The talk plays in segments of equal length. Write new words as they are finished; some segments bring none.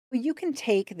Well, you can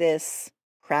take this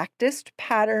practiced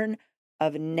pattern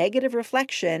of negative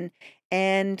reflection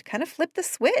and kind of flip the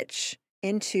switch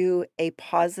into a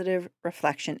positive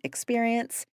reflection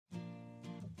experience.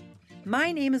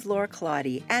 My name is Laura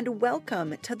Colati, and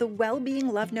welcome to the Wellbeing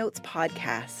Love Notes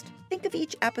podcast. Think of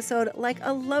each episode like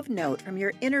a love note from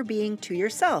your inner being to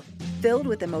yourself, filled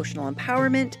with emotional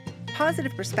empowerment,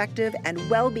 positive perspective, and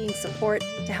well-being support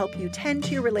to help you tend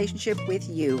to your relationship with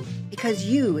you, because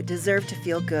you deserve to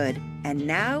feel good. And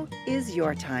now is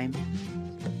your time.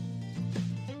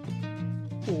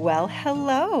 Well,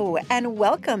 hello, and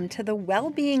welcome to the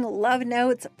Wellbeing Love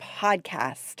Notes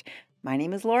podcast. My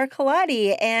name is Laura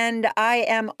Colati, and I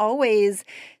am always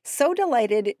so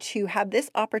delighted to have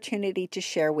this opportunity to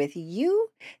share with you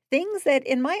things that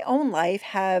in my own life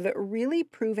have really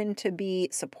proven to be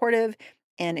supportive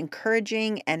and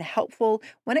encouraging and helpful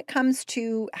when it comes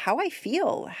to how I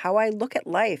feel, how I look at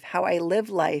life, how I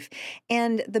live life.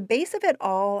 And the base of it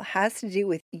all has to do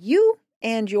with you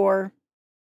and your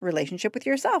relationship with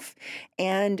yourself.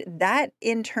 And that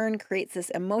in turn creates this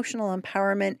emotional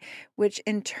empowerment, which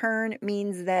in turn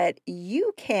means that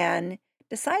you can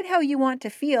decide how you want to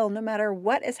feel no matter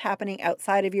what is happening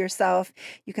outside of yourself.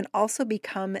 You can also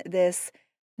become this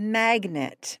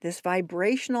magnet, this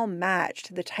vibrational match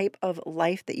to the type of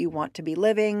life that you want to be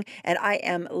living. And I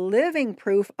am living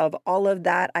proof of all of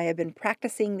that. I have been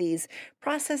practicing these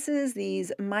processes,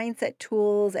 these mindset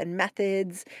tools and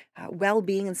methods,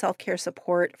 well-being and self-care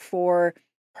support for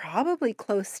probably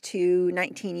close to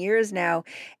 19 years now.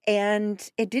 And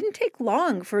it didn't take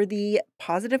long for the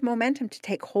positive momentum to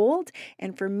take hold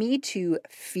and for me to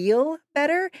feel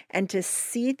better and to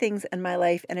see things in my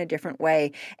life in a different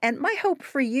way. And my hope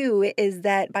for you is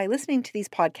that by listening to these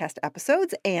podcast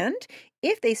episodes, and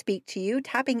if they speak to you,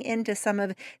 tapping into some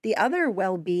of the other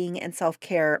well-being and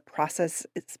self-care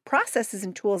processes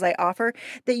and tools I offer,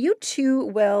 that you too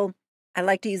will, I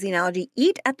like to use the analogy,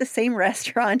 eat at the same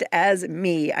restaurant as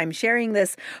me. I'm sharing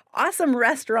this awesome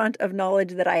restaurant of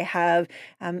knowledge that I have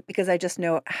because I just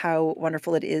know how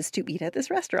wonderful it is to eat at this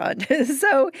restaurant.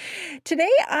 So today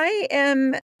I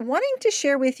am wanting to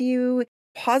share with you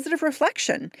positive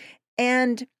reflection.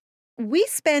 And we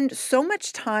spend so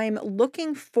much time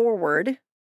looking forward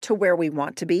to where we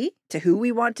want to be, to who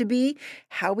we want to be,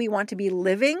 how we want to be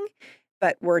living,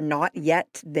 but we're not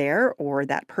yet there or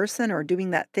that person or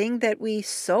doing that thing, that we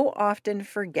so often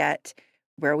forget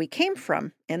where we came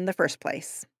from in the first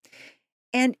place.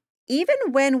 And even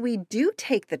when we do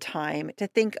take the time to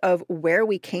think of where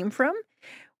we came from,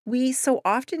 we so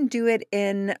often do it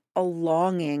in a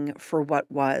longing for what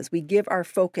was. We give our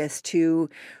focus to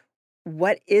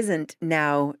what isn't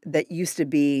now that used to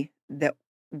be, that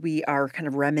we are kind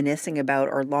of reminiscing about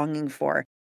or longing for.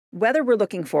 Whether we're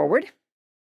looking forward,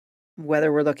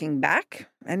 whether we're looking back,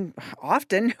 and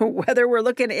often whether we're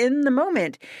looking in the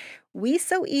moment, we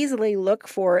so easily look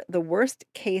for the worst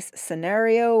case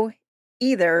scenario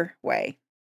either way.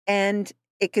 And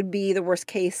it could be the worst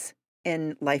case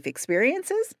in life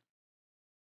experiences,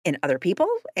 in other people,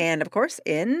 and of course,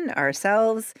 in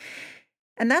ourselves.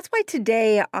 And that's why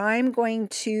today I'm going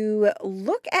to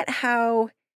look at how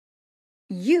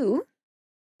you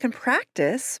can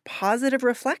practice positive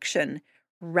reflection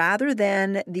rather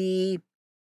than the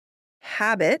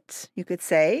habit, you could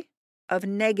say, of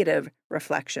negative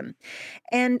reflection.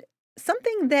 And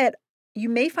something that you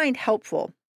may find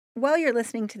helpful while you're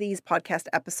listening to these podcast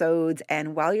episodes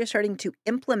and while you're starting to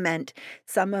implement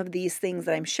some of these things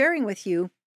that I'm sharing with you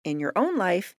in your own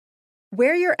life,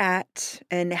 where you're at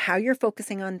and how you're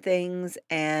focusing on things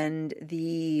and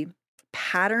the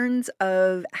patterns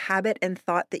of habit and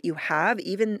thought that you have,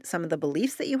 even some of the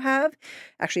beliefs that you have,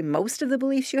 actually most of the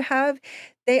beliefs you have,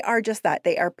 they are just that.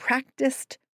 They are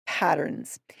practiced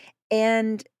patterns.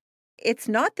 And it's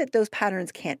not that those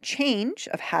patterns can't change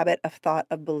of habit, of thought,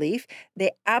 of belief.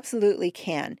 They absolutely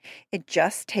can. It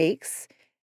just takes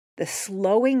the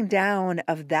slowing down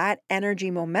of that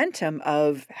energy momentum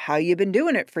of how you've been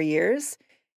doing it for years,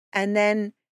 and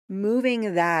then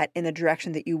moving that in the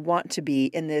direction that you want to be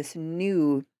in this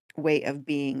new way of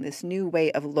being, this new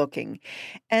way of looking.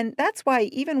 And that's why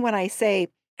even when I say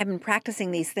I've been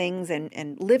practicing these things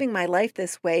and living my life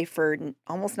this way for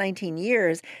almost 19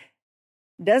 years,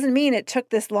 doesn't mean it took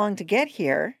this long to get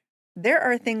here. There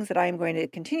are things that I'm going to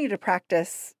continue to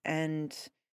practice and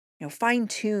fine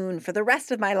tune for the rest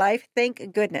of my life.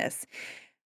 Thank goodness.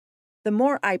 The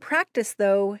more I practice,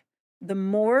 though, the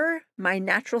more my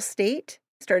natural state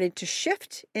started to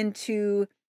shift into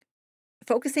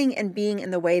focusing and being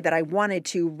in the way that I wanted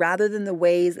to rather than the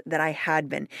ways that I had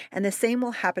been. And the same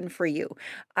will happen for you.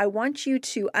 I want you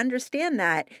to understand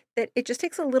that it just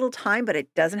takes a little time, but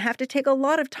it doesn't have to take a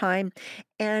lot of time.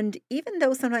 And even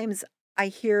though sometimes I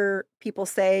hear people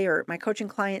say, or my coaching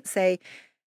clients say,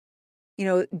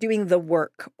 doing the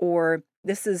work, or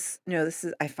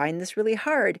I find this really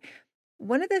hard.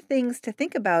 One of the things to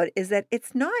think about is that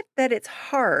it's not that it's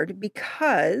hard,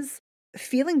 because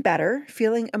feeling better,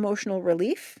 feeling emotional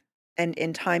relief, and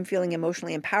in time feeling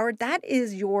emotionally empowered, that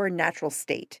is your natural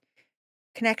state.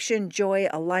 Connection, joy,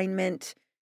 alignment,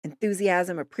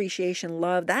 enthusiasm, appreciation,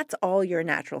 love, that's all your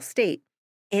natural state.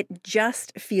 It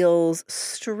just feels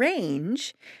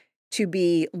strange to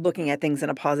be looking at things in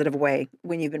a positive way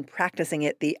when you've been practicing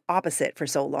it the opposite for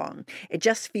so long. It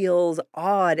just feels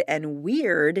odd and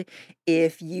weird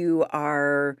if you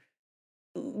are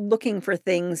looking for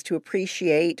things to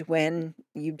appreciate when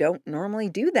you don't normally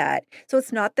do that. So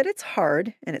it's not that it's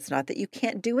hard, and it's not that you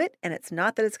can't do it, and it's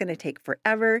not that it's going to take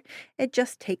forever. It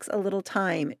just takes a little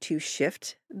time to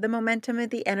shift the momentum of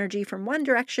the energy from one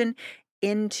direction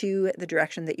into the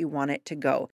direction that you want it to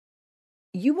go.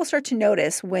 You will start to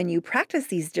notice when you practice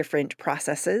these different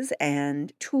processes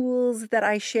and tools that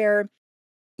I share,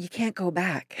 you can't go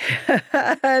back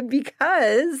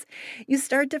because you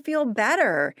start to feel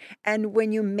better. And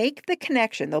when you make the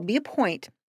connection, there'll be a point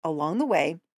along the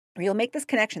way where you'll make this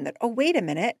connection that, oh, wait a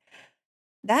minute,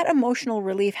 that emotional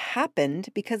relief happened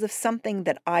because of something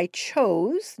that I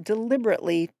chose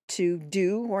deliberately to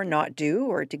do or not do,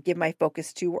 or to give my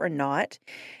focus to or not.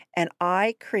 And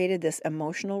I created this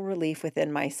emotional relief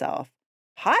within myself.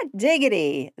 Hot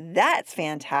diggity. That's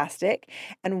fantastic.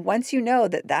 And once you know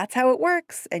that that's how it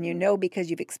works, and you know because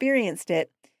you've experienced it,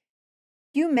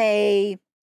 you may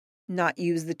not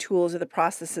use the tools or the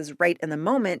processes right in the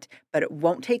moment, but it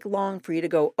won't take long for you to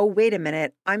go, oh, wait a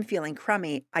minute, I'm feeling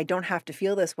crummy. I don't have to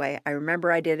feel this way. I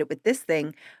remember I did it with this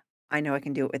thing. I know I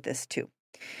can do it with this too.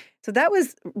 So that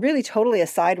was really totally a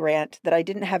side rant that I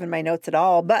didn't have in my notes at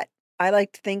all, but I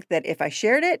like to think that if I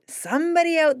shared it,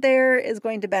 somebody out there is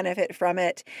going to benefit from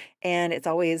it. And it's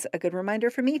always a good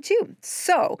reminder for me too.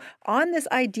 So on this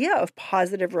idea of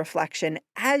positive reflection,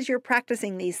 as you're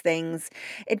practicing these things,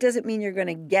 it doesn't mean you're going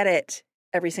to get it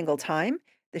every single time.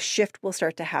 The shift will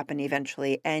start to happen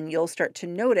eventually, and you'll start to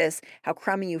notice how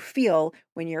crummy you feel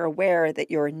when you're aware that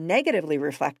you're negatively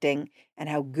reflecting, and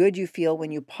how good you feel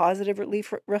when you positively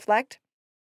reflect.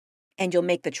 And you'll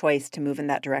make the choice to move in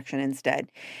that direction instead.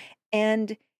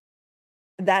 And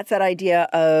that's that idea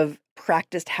of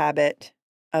practiced habit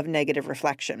of negative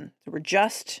reflection. So we're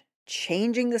just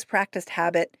changing this practiced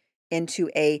habit into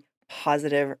a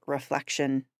positive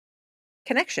reflection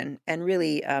connection. And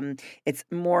really, it's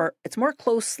more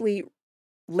closely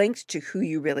linked to who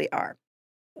you really are.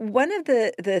 One of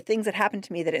the things that happened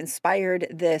to me that inspired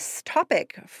this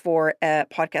topic for a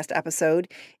podcast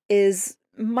episode is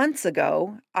months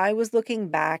ago, I was looking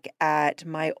back at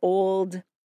my old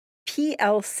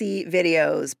PLC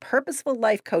videos, Purposeful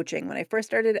Life Coaching. When I first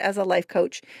started as a life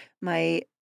coach, my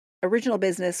original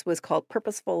business was called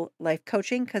Purposeful Life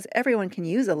Coaching because everyone can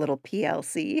use a little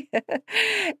PLC.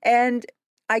 And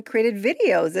I created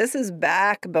videos. This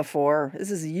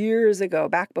is years ago,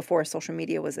 back before social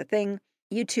media was a thing.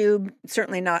 YouTube,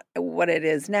 certainly not what it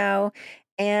is now.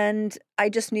 And I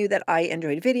just knew that I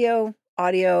enjoyed video,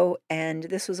 audio, and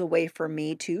this was a way for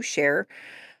me to share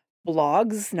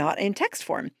blogs, not in text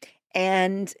form.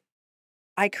 And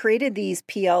I created these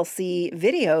PLC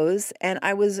videos, and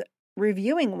I was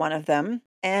reviewing one of them.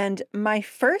 And my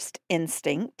first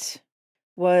instinct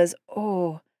was,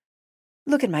 oh,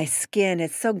 look at my skin.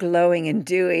 It's so glowing and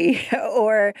dewy.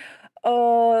 Or,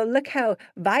 oh, look how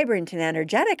vibrant and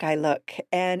energetic I look.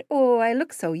 And, oh, I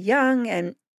look so young.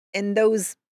 And in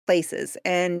those places.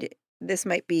 And this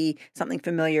might be something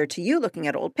familiar to you, looking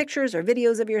at old pictures or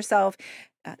videos of yourself.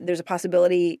 There's a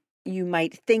possibility you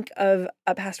might think of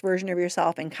a past version of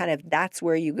yourself, and kind of that's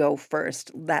where you go first.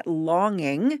 That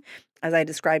longing, as I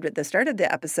described at the start of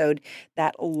the episode,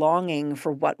 that longing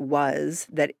for what was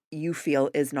that you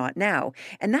feel is not now.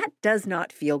 And that does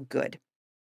not feel good.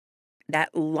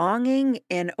 That longing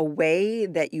in a way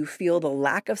that you feel the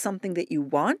lack of something that you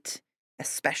want,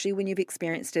 especially when you've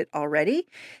experienced it already,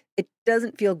 it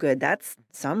doesn't feel good. That's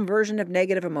some version of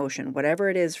negative emotion, whatever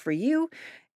it is for you.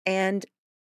 And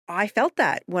I felt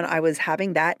that when I was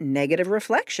having that negative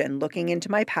reflection, looking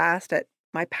into my past, at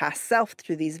my past self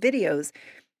through these videos.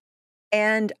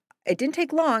 And it didn't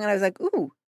take long. And I was like,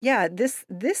 ooh, yeah, this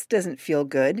doesn't feel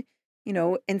good.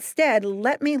 Instead,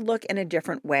 let me look in a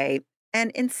different way.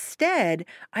 And instead,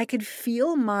 I could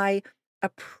feel my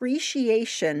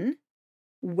appreciation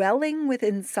welling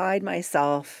within inside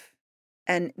myself.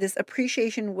 And this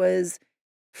appreciation was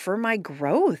for my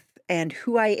growth and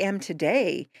who I am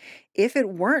today. If it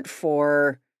weren't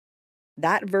for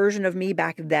that version of me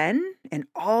back then and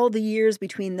all the years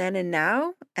between then and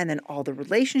now, and then all the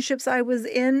relationships I was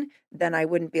in, then I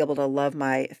wouldn't be able to love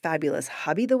my fabulous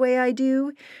hubby the way I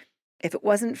do. If it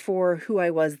wasn't for who I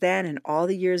was then and all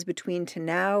the years between to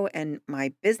now and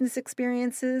my business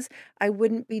experiences, I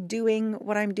wouldn't be doing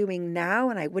what I'm doing now,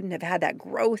 and I wouldn't have had that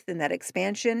growth and that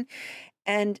expansion.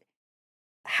 And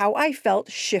how I felt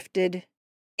shifted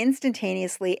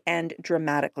instantaneously and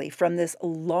dramatically from this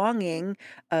longing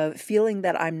of feeling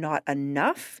that I'm not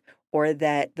enough or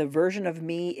that the version of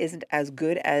me isn't as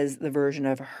good as the version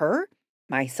of her,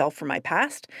 myself from my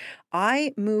past.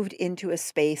 I moved into a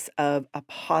space of a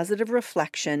positive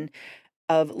reflection,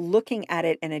 of looking at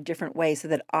it in a different way so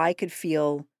that I could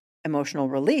feel emotional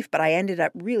relief. But I ended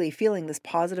up really feeling this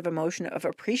positive emotion of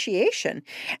appreciation.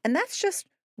 And that's just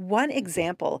one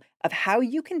example of how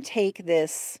you can take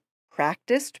this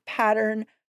practiced pattern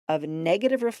of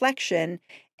negative reflection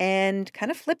and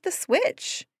kind of flip the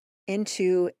switch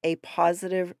into a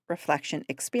positive reflection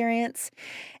experience.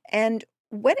 And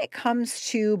when it comes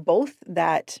to both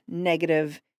that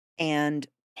negative and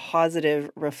positive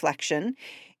reflection,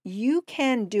 you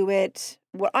can do it,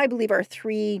 what I believe are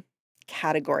three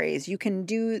categories. You can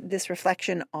do this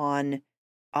reflection on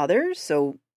others,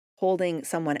 so holding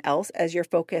someone else as your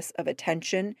focus of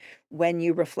attention when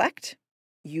you reflect.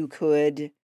 You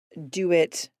could do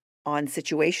it on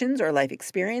situations or life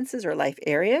experiences or life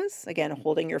areas. Again,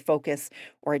 holding your focus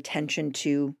or attention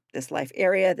to this life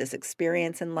area, this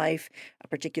experience in life, a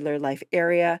particular life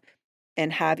area,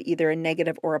 and have either a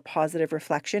negative or a positive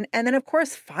reflection. And then, of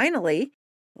course, finally,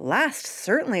 last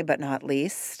certainly but not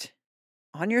least,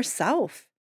 on yourself.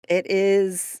 It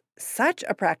is such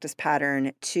a practice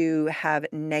pattern to have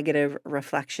negative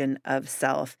reflection of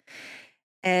self.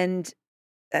 And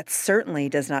that certainly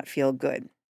does not feel good.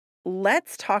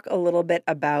 Let's talk a little bit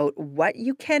about what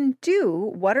you can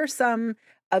do. What are some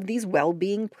of these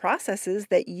well-being processes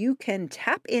that you can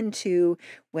tap into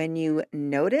when you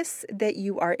notice that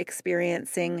you are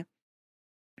experiencing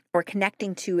or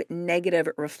connecting to negative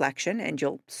reflection? And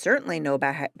you'll certainly know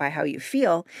by how you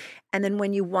feel. And then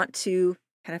when you want to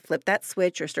kind of flip that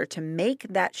switch or start to make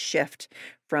that shift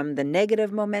from the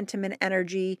negative momentum and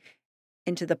energy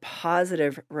into the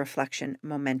positive reflection,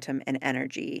 momentum, and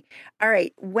energy. All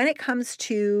right, when it comes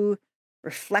to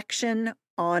reflection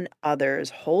on others,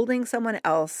 holding someone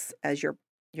else as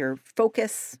your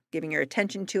focus, giving your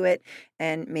attention to it,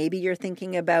 and maybe you're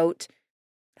thinking about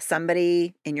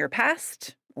somebody in your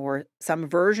past or some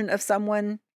version of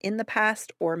someone in the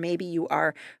past, or maybe you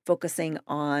are focusing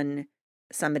on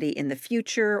somebody in the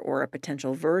future or a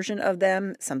potential version of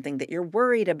them, something that you're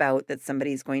worried about that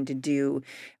somebody's going to do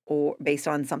or based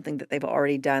on something that they've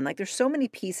already done. Like there's so many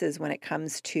pieces when it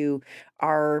comes to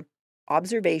our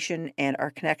observation and our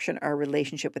connection, our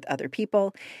relationship with other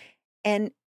people.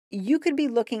 And you could be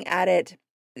looking at it,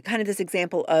 kind of this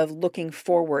example of looking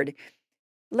forward.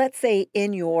 Let's say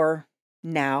in your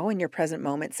now, in your present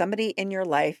moment, somebody in your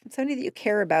life, somebody that you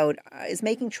care about is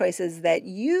making choices that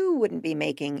you wouldn't be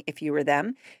making if you were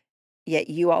them. Yet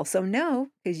you also know,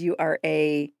 because you are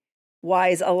a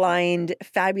wise, aligned,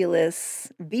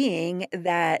 fabulous being,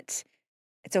 that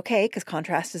it's okay because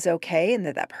contrast is okay and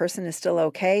that that person is still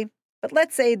okay. But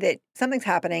let's say that something's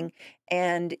happening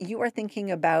and you are thinking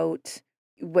about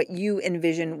what you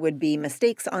envision would be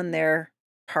mistakes on their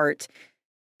part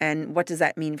and what does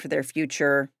that mean for their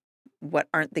future? What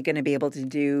aren't they going to be able to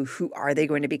do? Who are they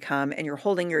going to become? And you're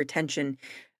holding your attention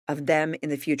of them in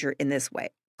the future in this way.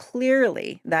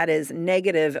 Clearly, that is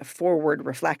negative forward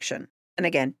reflection. And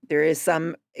again, there is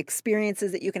some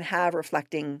experiences that you can have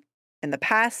reflecting in the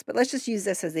past, but let's just use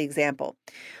this as the example.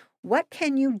 What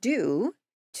can you do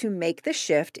to make the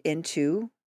shift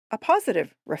into a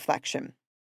positive reflection?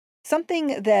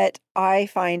 Something that I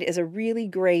find is a really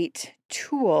great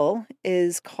tool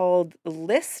is called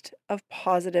List of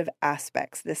Positive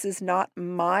Aspects. This is not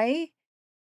my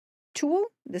tool.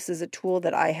 This is a tool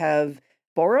that I have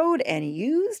borrowed and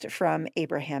used from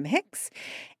Abraham Hicks.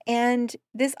 And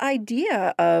this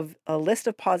idea of a list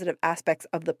of positive aspects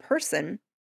of the person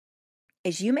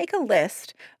is you make a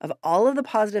list of all of the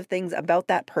positive things about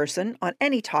that person on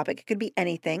any topic. It could be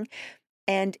anything.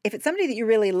 And if it's somebody that you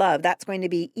really love, that's going to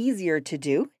be easier to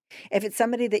do. If it's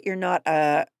somebody that you're not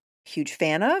a huge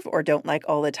fan of or don't like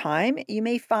all the time, you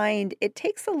may find it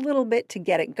takes a little bit to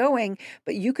get it going,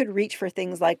 but you could reach for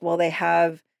things like, well, they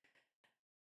have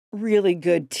really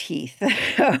good teeth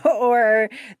or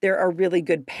they're a really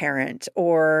good parent,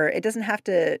 or it doesn't have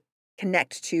to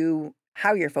connect to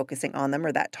how you're focusing on them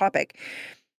or that topic.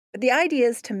 But the idea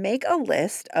is to make a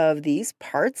list of these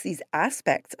parts, these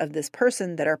aspects of this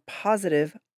person that are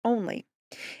positive only.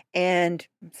 And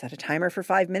set a timer for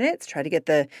 5 minutes, try to get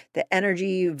the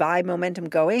energy, vibe, momentum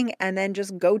going, and then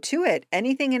just go to it.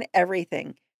 Anything and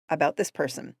everything about this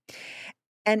person.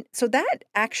 And so that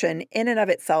action in and of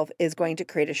itself is going to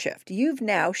create a shift. You've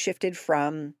now shifted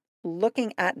from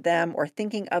looking at them or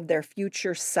thinking of their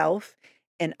future self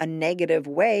in a negative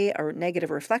way or negative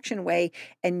reflection way,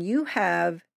 and you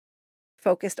have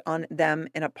focused on them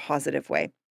in a positive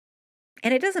way.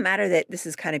 And it doesn't matter that this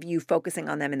is kind of you focusing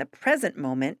on them in the present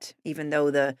moment, even though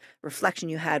the reflection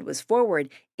you had was forward,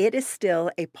 it is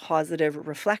still a positive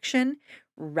reflection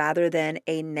rather than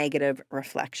a negative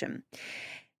reflection.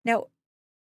 Now,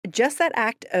 just that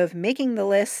act of making the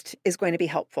list is going to be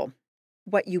helpful.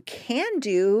 What you can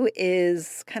do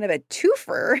is kind of a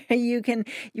twofer. You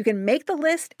can make the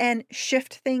list and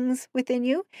shift things within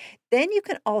you. Then you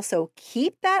can also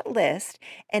keep that list,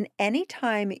 and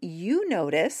anytime you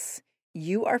notice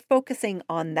you are focusing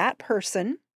on that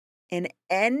person in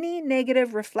any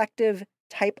negative reflective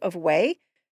type of way,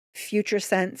 future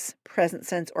sense, present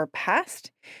sense, or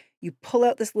past, you pull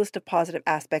out this list of positive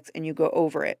aspects and you go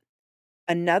over it.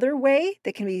 Another way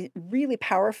that can be really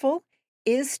powerful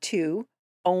is to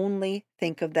only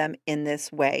think of them in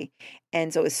this way.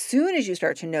 And so as soon as you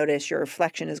start to notice your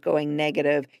reflection is going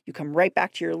negative, you come right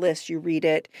back to your list, you read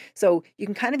it. So you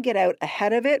can kind of get out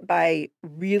ahead of it by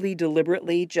really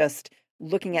deliberately just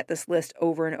looking at this list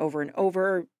over and over and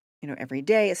over, every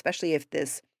day, especially if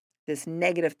this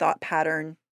negative thought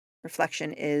pattern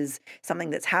reflection is something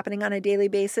that's happening on a daily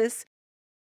basis.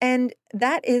 And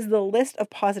that is the list of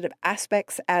positive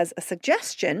aspects as a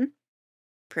suggestion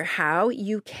for how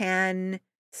you can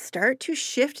start to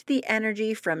shift the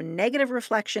energy from negative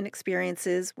reflection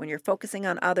experiences when you're focusing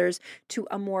on others to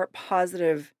a more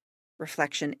positive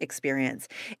reflection experience.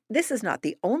 This is not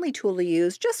the only tool to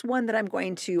use, just one that I'm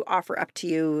going to offer up to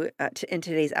you in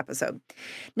today's episode.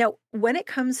 Now, when it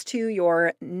comes to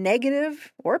your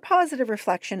negative or positive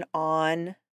reflection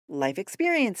on life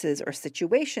experiences or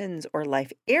situations or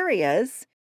life areas,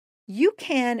 you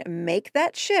can make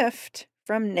that shift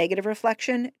from negative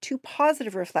reflection to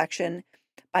positive reflection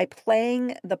by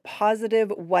playing the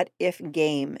positive what if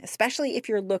game, especially if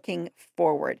you're looking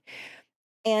forward.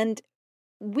 And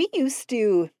we used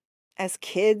to, as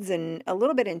kids and a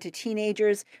little bit into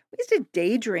teenagers, we used to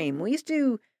daydream. We used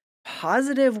to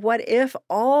positive what if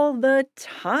all the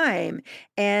time.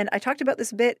 And I talked about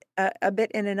this a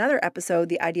bit in another episode,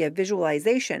 the idea of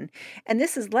visualization. And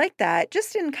this is like that,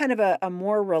 just in kind of a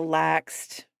more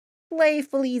relaxed,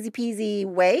 playful, easy peasy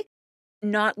way,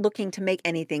 not looking to make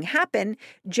anything happen,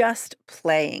 just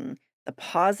playing the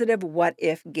positive what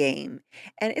if game.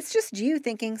 And it's just you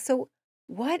thinking, so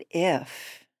what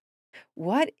if?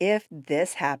 What if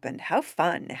this happened? How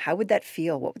fun. How would that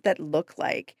feel? What would that look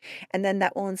like? And then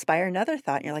that will inspire another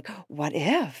thought. And you're like, what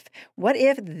if? What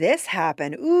if this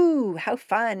happened? Ooh, how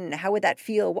fun. How would that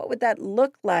feel? What would that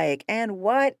look like? And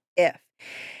what if?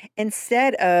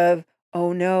 Instead of,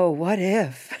 oh no, what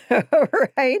if?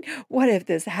 Right? What if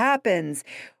this happens?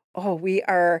 Oh, we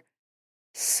are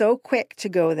so quick to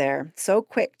go there, so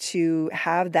quick to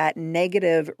have that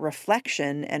negative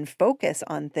reflection and focus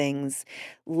on things.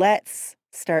 Let's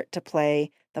start to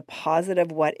play the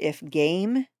positive what if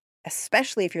game,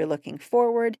 especially if you're looking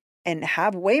forward, and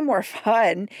have way more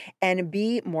fun and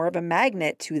be more of a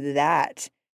magnet to that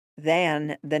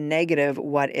than the negative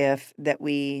what if that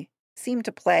we seem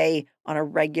to play on a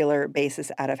regular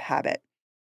basis out of habit.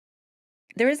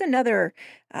 There is another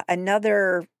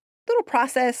little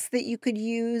process that you could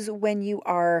use when you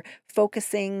are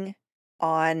focusing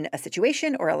on a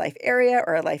situation or a life area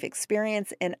or a life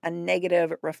experience in a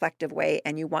negative reflective way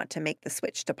and you want to make the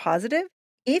switch to positive.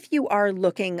 If you are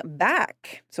looking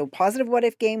back, so positive what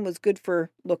if game was good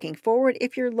for looking forward.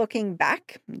 If you're looking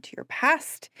back into your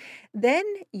past, then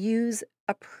use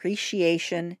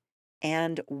appreciation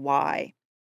and why.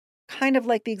 Kind of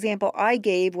like the example I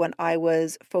gave when I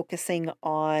was focusing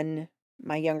on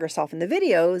my younger self in the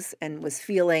videos and was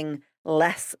feeling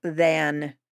less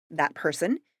than that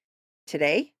person.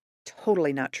 Today,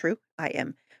 totally not true. I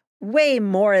am way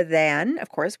more than, of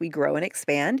course, we grow and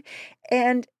expand.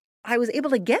 And I was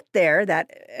able to get there, that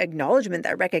acknowledgement,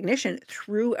 that recognition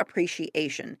through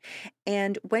appreciation.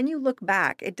 And when you look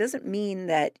back, it doesn't mean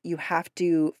that you have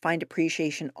to find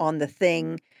appreciation on the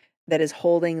thing that is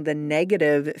holding the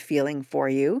negative feeling for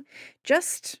you.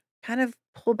 Just kind of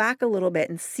pull back a little bit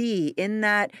and see in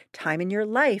that time in your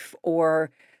life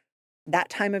or that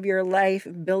time of your life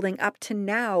building up to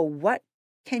now, what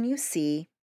can you see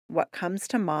what comes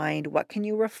to mind, what can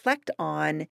you reflect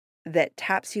on that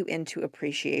taps you into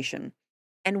appreciation.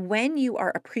 And when you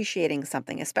are appreciating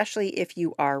something, especially if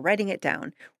you are writing it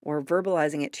down or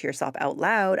verbalizing it to yourself out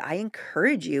loud, I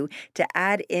encourage you to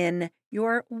add in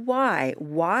your why.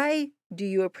 Why do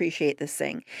you appreciate this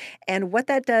thing? And what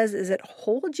that does is it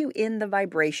holds you in the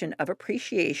vibration of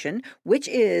appreciation, which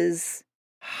is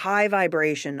high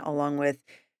vibration, along with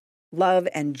love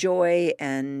and joy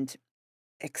and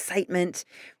excitement.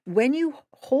 When you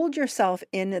hold yourself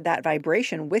in that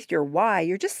vibration with your why,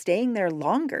 you're just staying there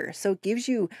longer. So it gives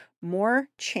you more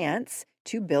chance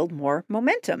to build more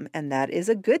momentum. And that is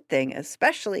a good thing,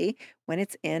 especially when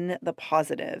it's in the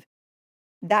positive.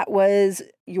 That was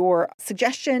your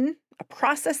suggestion, a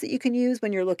process that you can use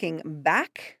when you're looking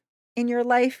back in your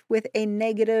life with a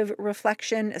negative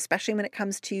reflection, especially when it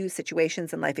comes to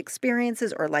situations and life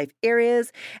experiences or life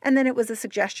areas. And then it was a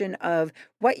suggestion of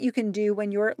what you can do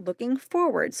when you're looking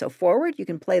forward. So forward, you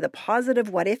can play the positive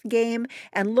what if game,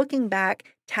 and looking back,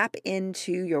 tap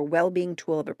into your well-being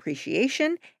tool of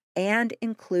appreciation and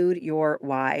include your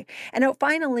why. And now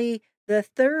finally, the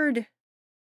third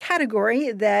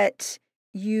category that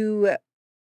you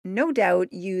no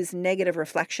doubt use negative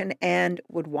reflection and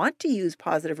would want to use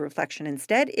positive reflection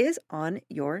instead is on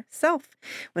yourself.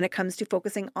 When it comes to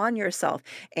focusing on yourself,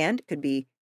 and it could be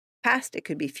past, it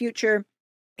could be future,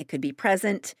 it could be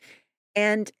present.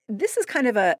 And this is kind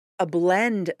of a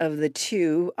blend of the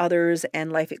two, others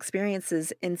and life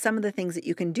experiences, in some of the things that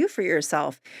you can do for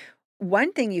yourself.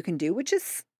 One thing you can do, which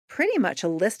is pretty much a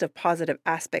list of positive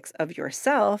aspects of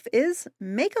yourself, is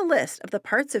make a list of the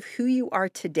parts of who you are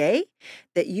today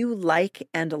that you like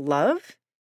and love,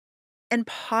 and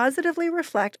positively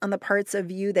reflect on the parts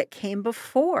of you that came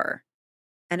before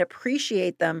and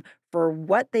appreciate them for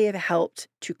what they have helped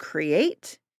to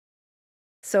create.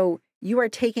 So you are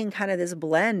taking kind of this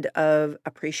blend of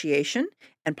appreciation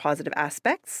and positive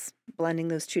aspects, blending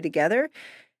those two together.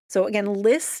 So again,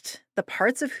 list the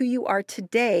parts of who you are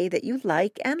today that you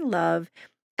like and love,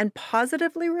 and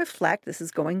positively reflect, this is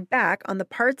going back, on the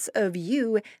parts of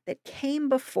you that came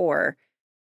before,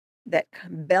 that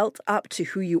built up to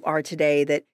who you are today,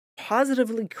 that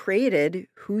positively created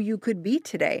who you could be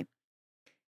today.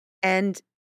 And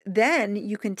then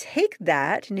you can take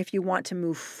that, and if you want to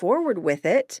move forward with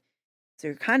it, so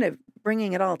you're kind of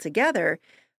bringing it all together,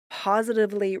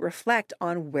 positively reflect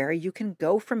on where you can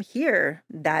go from here.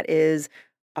 That is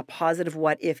a positive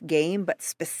what if game, but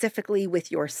specifically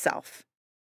with yourself.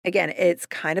 Again, it's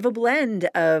kind of a blend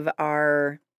of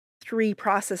our three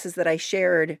processes that I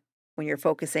shared. When you're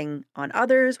focusing on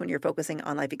others, when you're focusing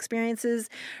on life experiences,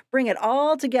 bring it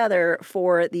all together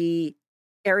for the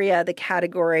area, the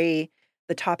category,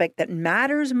 the topic that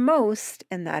matters most,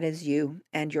 and that is you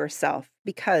and yourself,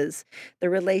 because the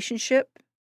relationship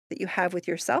that you have with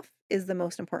yourself is the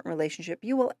most important relationship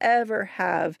you will ever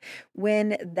have.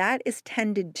 When that is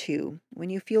tended to, when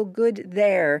you feel good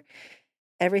there,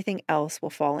 everything else will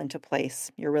fall into place.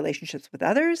 Your relationships with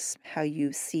others, how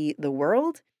you see the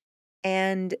world,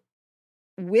 and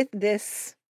with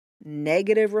this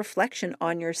negative reflection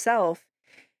on yourself,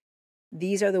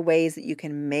 these are the ways that you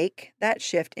can make that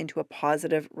shift into a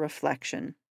positive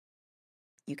reflection.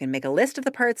 You can make a list of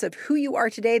the parts of who you are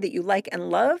today that you like and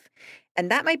love,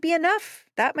 and that might be enough.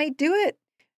 That might do it.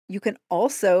 You can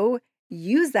also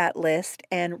use that list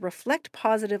and reflect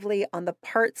positively on the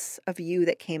parts of you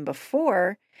that came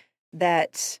before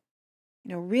that,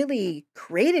 really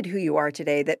created who you are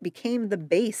today, that became the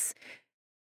base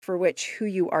for which who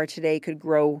you are today could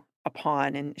grow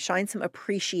upon, and shine some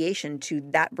appreciation to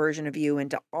that version of you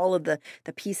and to all of the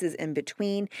pieces in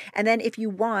between. And then if you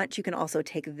want, you can also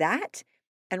take that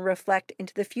and reflect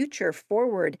into the future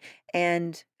forward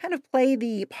and kind of play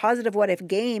the positive what if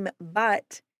game,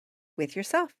 but with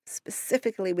yourself,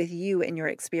 specifically with you and your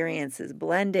experiences,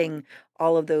 blending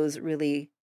all of those really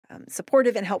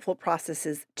supportive and helpful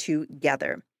processes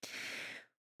together.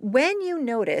 When you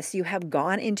notice you have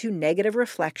gone into negative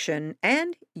reflection,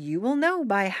 and you will know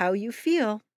by how you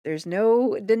feel, there's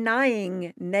no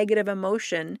denying negative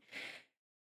emotion,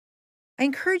 I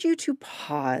encourage you to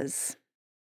pause.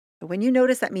 When you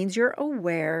notice, that means you're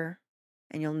aware,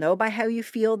 and you'll know by how you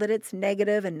feel that it's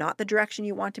negative and not the direction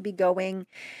you want to be going.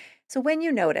 So when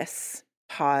you notice,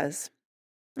 pause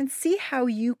and see how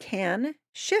you can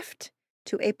shift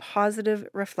to a positive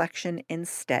reflection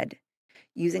instead.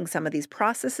 Using some of these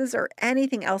processes or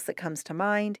anything else that comes to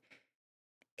mind,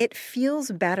 it feels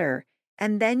better.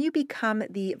 And then you become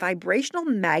the vibrational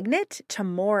magnet to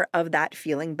more of that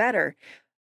feeling better,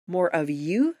 more of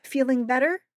you feeling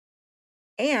better.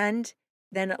 And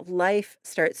then life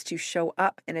starts to show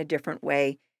up in a different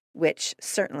way. which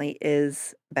certainly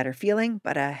is a better feeling,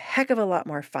 but a heck of a lot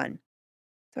more fun.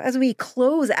 So as we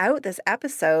close out this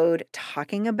episode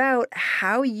talking about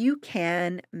how you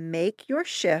can make your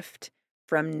shift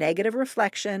from negative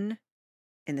reflection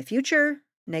in the future,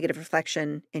 negative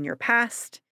reflection in your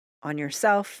past, on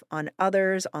yourself, on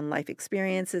others, on life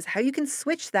experiences, how you can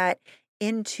switch that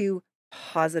into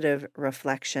positive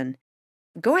reflection.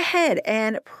 Go ahead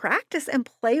and practice and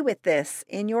play with this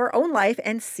in your own life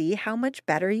and see how much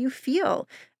better you feel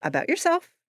about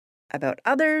yourself, about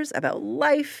others, about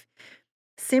life,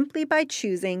 simply by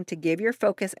choosing to give your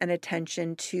focus and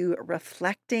attention to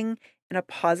reflecting in a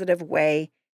positive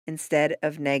way instead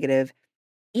of negative.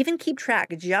 Even keep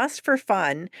track just for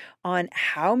fun on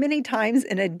how many times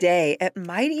in a day, it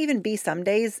might even be some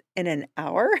days in an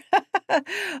hour,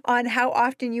 on how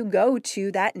often you go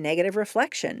to that negative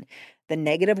reflection, the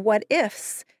negative what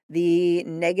ifs, the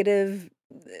negative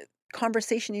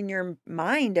conversation in your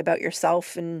mind about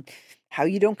yourself and how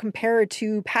you don't compare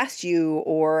to past you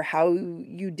or how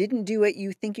you didn't do what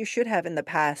you think you should have in the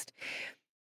past.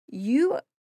 You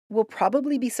will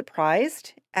probably be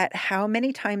surprised at how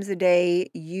many times a day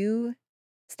you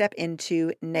step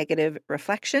into negative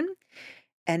reflection.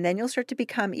 And then you'll start to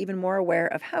become even more aware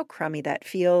of how crummy that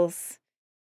feels.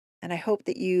 And I hope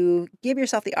that you give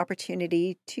yourself the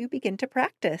opportunity to begin to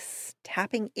practice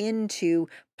tapping into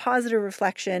positive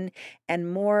reflection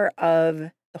and more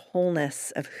of the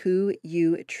wholeness of who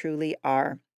you truly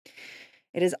are.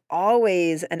 It is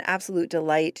always an absolute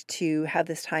delight to have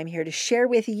this time here to share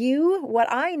with you what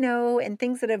I know and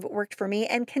things that have worked for me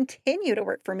and continue to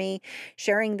work for me,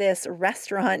 sharing this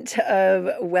restaurant of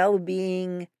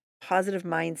well-being, positive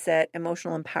mindset,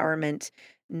 emotional empowerment,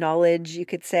 knowledge, you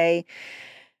could say.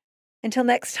 Until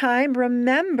next time,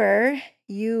 remember,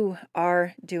 you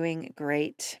are doing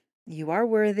great. You are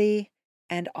worthy,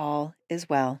 and all is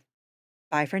well.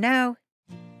 Bye for now.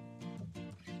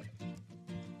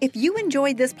 If you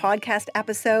enjoyed this podcast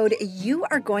episode, you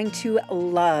are going to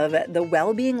love the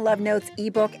Wellbeing Love Notes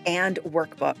ebook and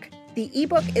workbook. The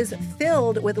ebook is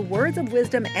filled with words of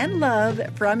wisdom and love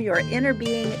from your inner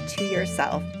being to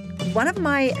yourself. One of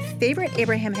my favorite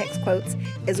Abraham Hicks quotes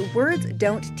is, "Words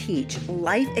don't teach,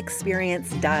 life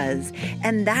experience does."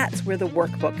 And that's where the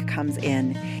workbook comes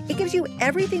in. It gives you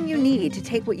everything you need to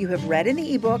take what you have read in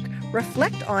the ebook,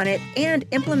 reflect on it, and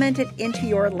implement it into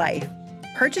your life.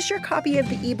 Purchase your copy of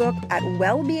the ebook at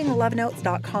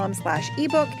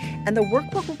wellbeinglovenotes.com/ebook, and the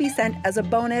workbook will be sent as a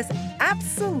bonus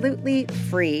absolutely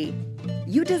free.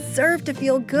 You deserve to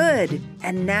feel good,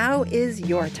 and now is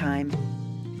your time.